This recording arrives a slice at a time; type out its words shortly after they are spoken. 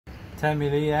10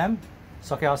 milliamp,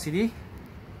 socket RCD,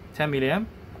 10 milliamp,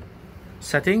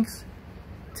 settings,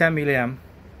 10 milliamp,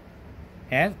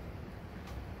 and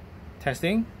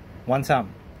testing one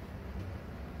time.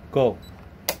 Go.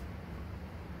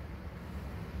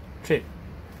 Trip.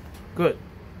 Good.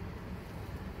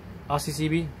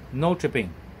 RCCB, no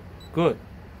tripping. Good.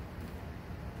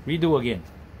 Redo again.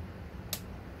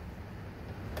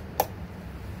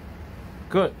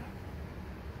 Good.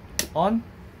 On.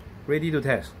 Ready to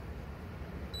test.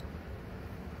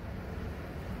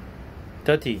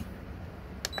 30.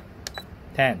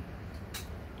 10.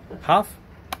 Half.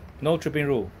 No tripping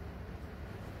rule.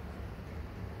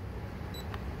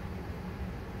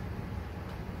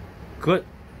 Good.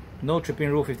 No tripping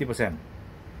rule 50%.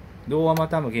 Do one more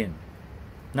time again.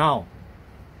 Now,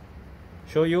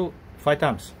 show you 5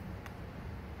 times.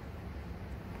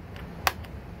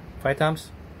 5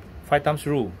 times. 5 times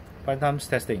rule. 5 times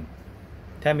testing.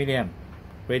 10 milliamp.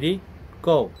 Ready?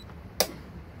 Go.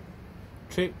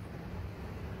 Trip.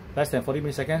 Less than 40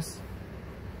 milliseconds.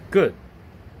 Good.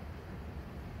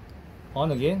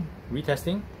 On again.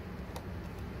 Retesting.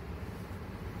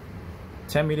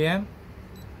 10 milliamp.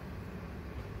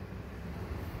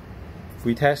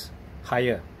 Retest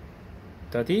higher.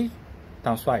 30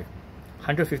 times 5.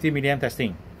 150 milliamp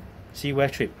testing. See where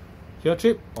trip. Here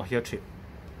trip or here trip.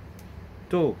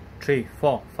 2, 3,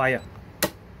 4, fire.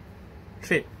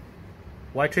 Trip.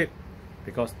 Why trip?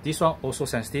 Because this one also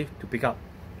sensitive to pick up.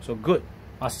 So good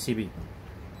RCCB.